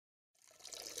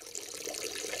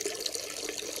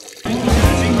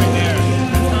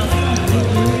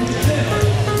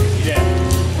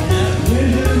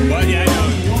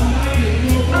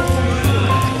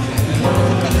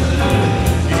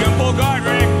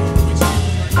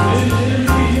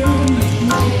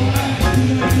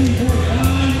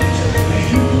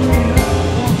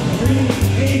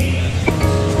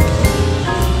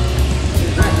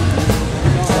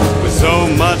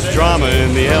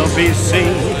be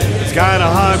seen. It's kinda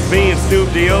hard being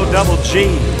Snoop D-O double G,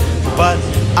 but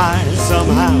I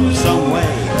somehow, someway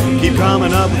keep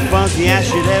coming up with funky ass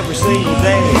shit every single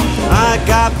day. I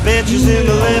got bitches in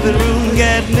the living room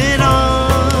getting it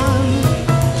on,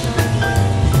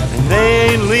 and they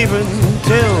ain't leaving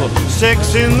till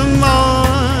 6 in the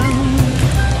morning.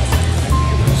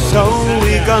 So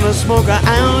we gonna smoke an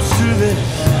ounce to this,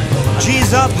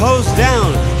 G's up, hoes down,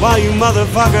 while you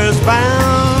motherfuckers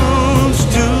bounce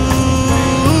to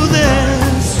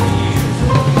this.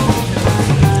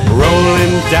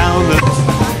 Rolling down the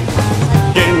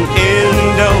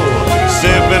Indo,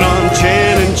 sipping on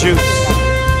gin and juice.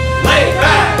 Lay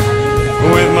back!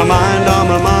 With my mind on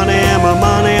my money and my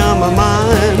money on my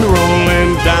mind.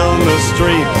 Rolling down the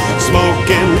street,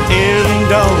 smoking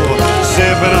Indo,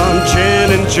 sipping on gin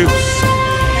and juice.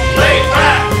 Lay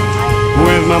back!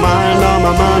 With my mind on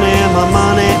my money and my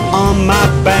money on my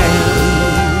band.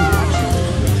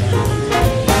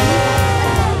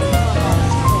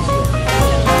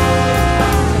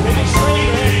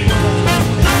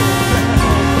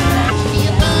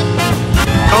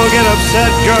 Don't get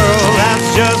upset, girl, that's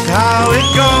just how it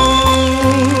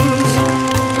goes.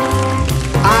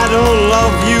 I don't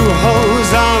love you hoes,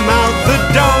 I'm out the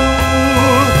door.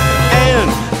 And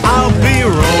I'll be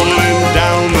rolling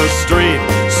down the street,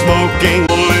 smoking,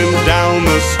 rolling down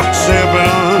the sipping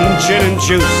on gin and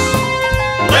juice.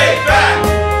 Lay back!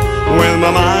 With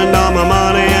my mind on my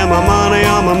money and my money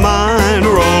on my mind.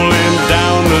 Rolling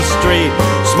down the street,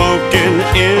 smoking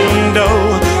Indo,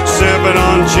 sipping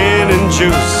on gin and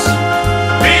juice.